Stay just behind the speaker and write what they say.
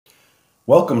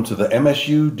Welcome to the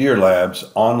MSU Deer Labs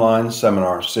online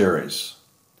seminar series,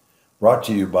 brought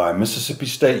to you by Mississippi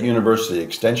State University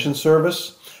Extension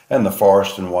Service and the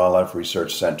Forest and Wildlife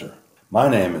Research Center. My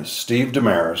name is Steve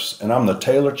Damaris, and I'm the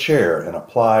Taylor Chair in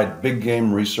Applied Big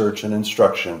Game Research and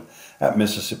Instruction at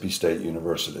Mississippi State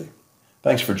University.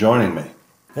 Thanks for joining me.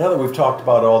 Now that we've talked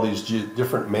about all these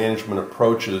different management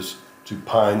approaches to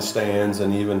pine stands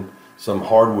and even some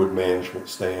hardwood management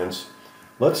stands,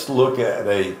 let's look at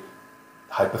a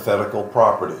hypothetical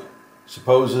property.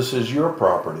 Suppose this is your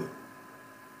property.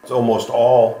 It's almost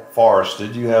all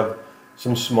forested. You have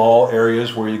some small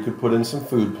areas where you could put in some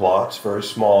food plots, very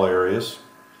small areas,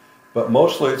 but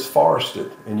mostly it's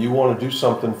forested and you want to do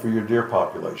something for your deer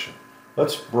population.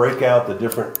 Let's break out the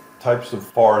different types of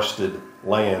forested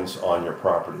lands on your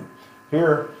property.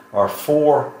 Here are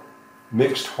 4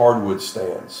 mixed hardwood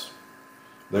stands.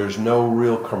 There's no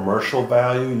real commercial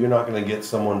value. You're not going to get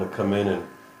someone to come in and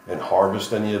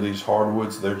harvest any of these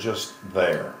hardwoods. They're just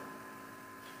there.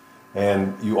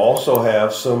 And you also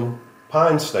have some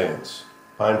pine stands,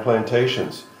 pine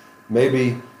plantations.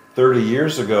 Maybe 30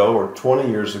 years ago or 20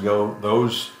 years ago,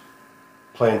 those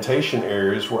plantation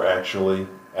areas were actually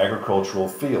agricultural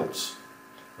fields.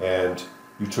 And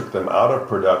you took them out of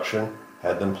production,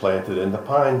 had them planted into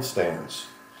pine stands.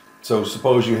 So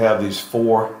suppose you have these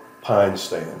 4 pine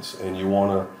stands and you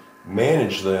want to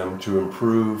manage them to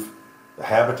improve the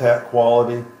habitat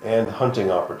quality and hunting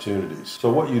opportunities.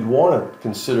 So what you'd want to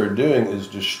consider doing is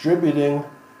distributing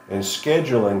and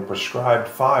scheduling prescribed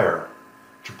fire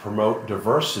to promote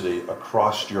diversity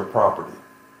across your property.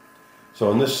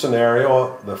 So in this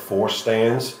scenario, the 4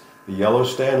 stands, the yellow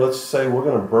stand, let's say we're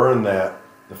going to burn that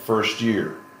the first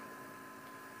year.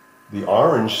 The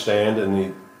orange stand in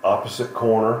the opposite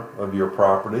corner of your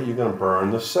property, you're going to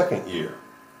burn the second year.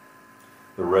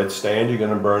 The red stand, you're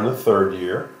going to burn the 3rd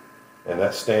year. And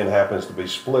that stand happens to be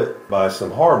split by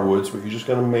some hardwoods, but you're just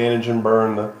going to manage and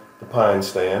burn the pine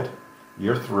stand,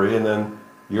 year 3, and then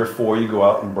year 4 you go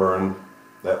out and burn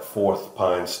that 4th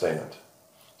pine stand.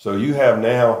 So you have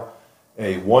now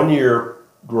a 1-year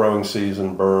growing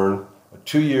season burn, a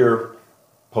 2-year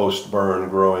post-burn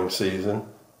growing season,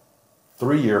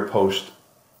 3-year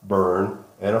post-burn,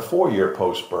 and a 4-year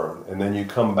post-burn. And then you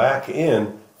come back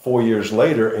in 4 years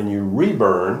later and you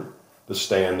reburn the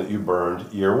stand that you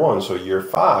burned year 1. So year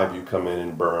 5 you come in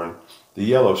and burn the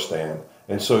yellow stand.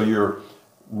 And so you're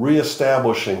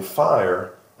reestablishing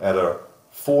fire at a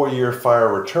 4-year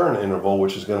fire return interval,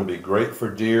 which is going to be great for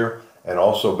deer and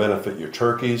also benefit your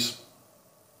turkeys.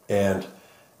 And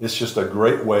it's just a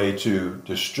great way to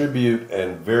distribute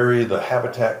and vary the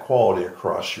habitat quality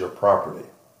across your property.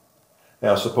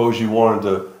 Now suppose you wanted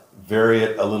to vary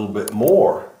it a little bit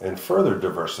more and further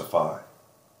diversify.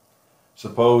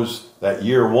 Suppose that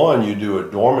year 1 you do a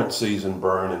dormant season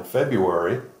burn in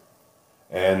February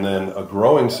and then a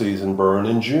growing season burn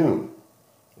in June.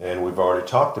 And we've already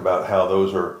talked about how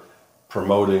those are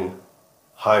promoting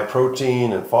high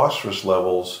protein and phosphorus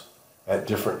levels at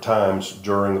different times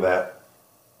during that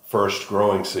first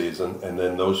growing season, and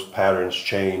then those patterns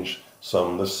change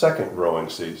some the second growing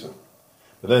season.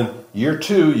 But then year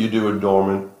 2 you do a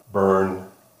dormant burn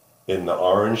in the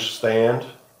orange stand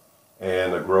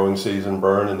and a growing season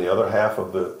burn in the other half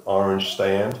of the orange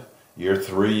stand. Year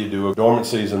 3 you do a dormant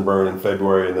season burn in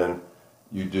February, and then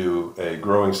you do a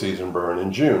growing season burn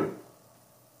in June.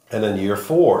 And then year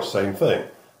 4, same thing.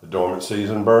 The dormant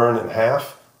season burn in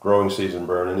half, growing season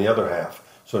burn in the other half.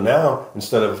 So now,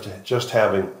 instead of just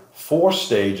having 4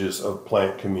 stages of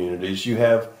plant communities, you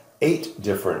have 8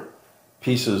 different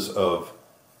pieces of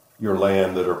your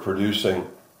land that are producing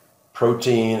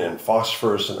protein and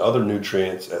phosphorus and other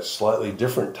nutrients at slightly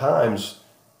different times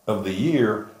of the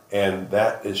year, and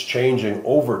that is changing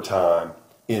over time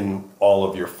in all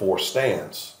of your 4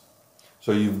 stands.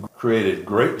 So you've created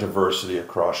great diversity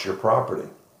across your property.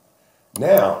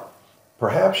 Now,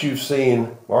 perhaps you've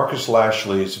seen Marcus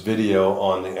Lashley's video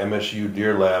on the MSU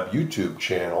Deer Lab YouTube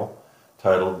channel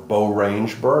titled Bow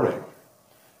Range Burning.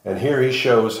 And here he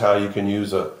shows how you can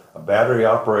use a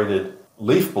battery-operated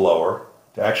leaf blower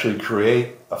to actually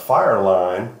create a fire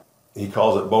line. He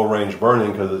calls it bow range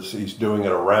burning because he's doing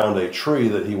it around a tree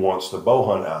that he wants to bow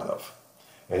hunt out of.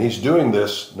 And he's doing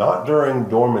this not during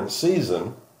dormant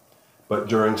season, but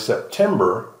during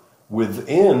September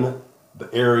within the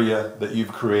area that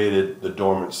you've created the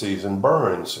dormant season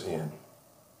burns in.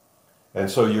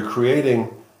 And so you're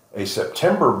creating a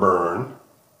September burn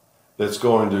that's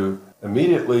going to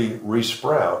immediately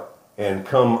resprout, and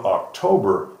come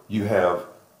October you have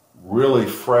really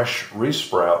fresh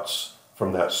resprouts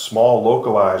from that small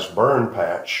localized burn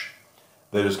patch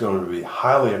that is going to be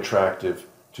highly attractive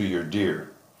to your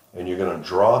deer. and you're going to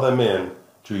draw them in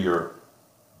to your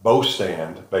bow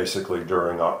stand basically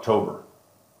during October.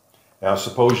 Now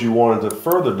suppose you wanted to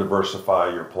further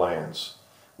diversify your plants.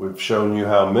 We've shown you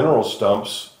how mineral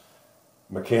stumps,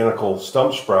 mechanical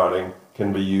stump sprouting,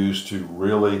 can be used to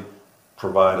really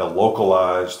provide a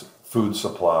localized food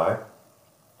supply.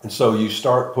 And so you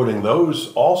start putting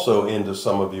those also into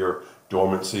some of your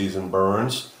dormant season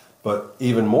burns. But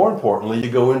even more importantly,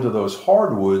 you go into those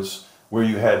hardwoods where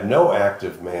you had no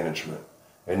active management,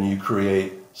 and you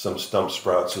create some stump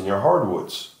sprouts in your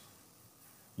hardwoods.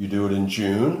 You do it in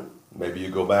June, maybe you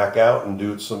go back out and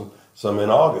do some in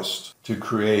August to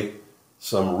create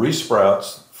some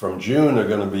resprouts from June are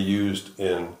going to be used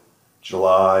in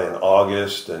July and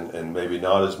August, and maybe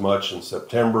not as much in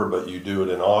September, but you do it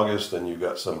in August, and you've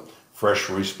got some fresh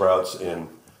resprouts in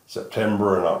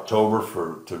September and October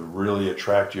to really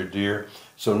attract your deer.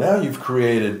 So now you've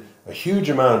created a huge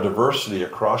amount of diversity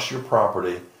across your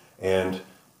property, and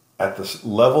at the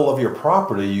level of your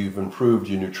property, you've improved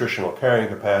your nutritional carrying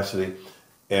capacity,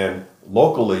 and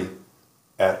locally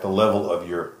at the level of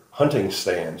your hunting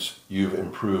stands, you've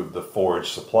improved the forage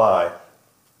supply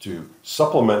to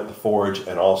supplement the forage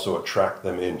and also attract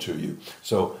them into you.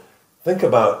 So think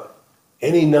about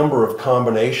any number of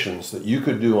combinations that you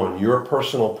could do on your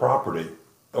personal property,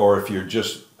 or if you're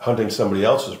just hunting somebody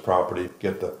else's property,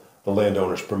 get the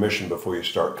landowner's permission before you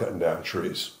start cutting down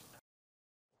trees.